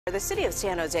The city of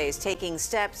San Jose is taking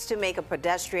steps to make a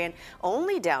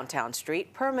pedestrian-only downtown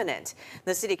street permanent.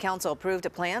 The city council approved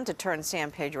a plan to turn San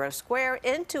Pedro Square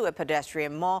into a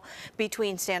pedestrian mall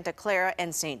between Santa Clara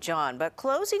and St. John. But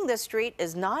closing the street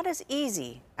is not as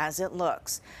easy as it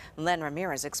looks. Len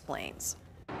Ramirez explains.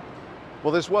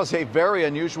 Well, this was a very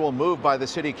unusual move by the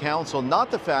city council, not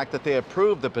the fact that they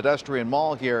approved the pedestrian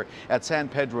mall here at San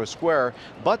Pedro Square,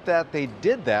 but that they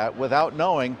did that without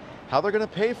knowing how they're going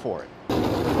to pay for it.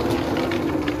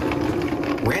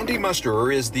 Randy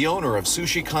Musterer is the owner of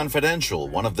Sushi Confidential,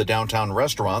 one of the downtown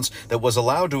restaurants that was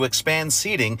allowed to expand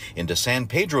seating into San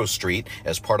Pedro Street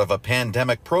as part of a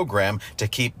pandemic program to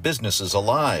keep businesses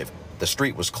alive. The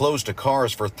street was closed to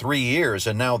cars for 3 years,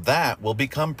 and now that will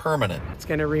become permanent. It's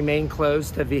going to remain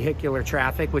closed to vehicular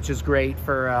traffic, which is great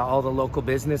for all the local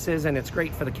businesses, and it's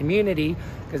great for the community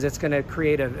because it's going to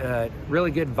create a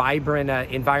really good, vibrant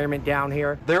environment down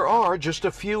here. There are just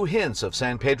a few hints of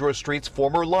San Pedro Street's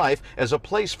former life as a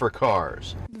place for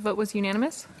cars. The vote was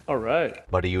unanimous. All right.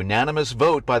 But a unanimous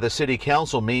vote by the city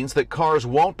council means that cars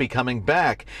won't be coming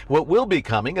back. What will be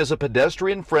coming is a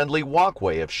pedestrian-friendly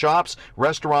walkway of shops,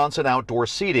 restaurants, and outdoor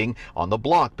seating on the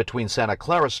block between Santa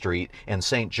Clara Street and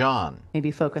St. John.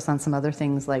 Maybe focus on some other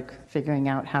things like figuring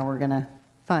out how we're going to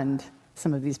fund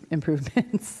some of these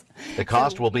improvements. The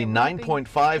cost will be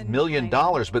 $9.5 million,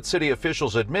 but city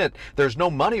officials admit there's no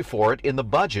money for it in the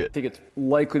budget. I think it's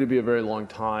likely to be a very long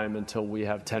time until we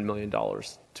have $10 million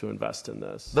to invest in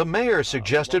this. The mayor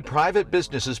suggested private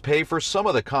businesses pay for some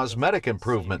of the cosmetic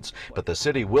improvements, but the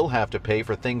city will have to pay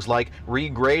for things like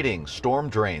regrading, storm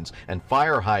drains, and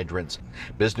fire hydrants.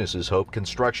 Businesses hope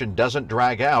construction doesn't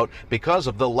drag out because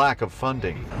of the lack of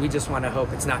funding. We just want to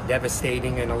hope it's not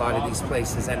devastating and a lot of these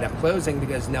places end up closing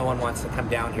because no one wants to come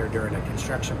down here during a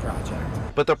construction project.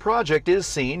 But the project is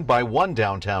seen by one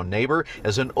downtown neighbor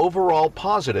as an overall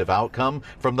positive outcome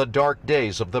from the dark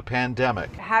days of the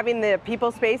pandemic. Having the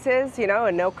people spaces,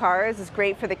 and no cars is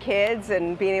great for the kids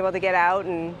and being able to get out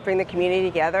and bring the community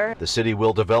together. The city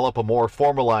will develop a more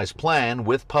formalized plan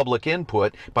with public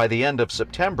input by the end of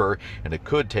September, and it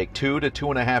could take 2 to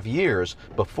 2.5 years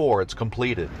before it's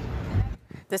completed.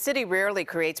 The city rarely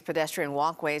creates pedestrian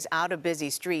walkways out of busy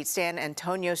streets. San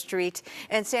Antonio Street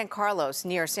and San Carlos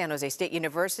near San Jose State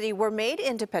University were made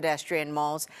into pedestrian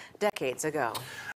malls decades ago.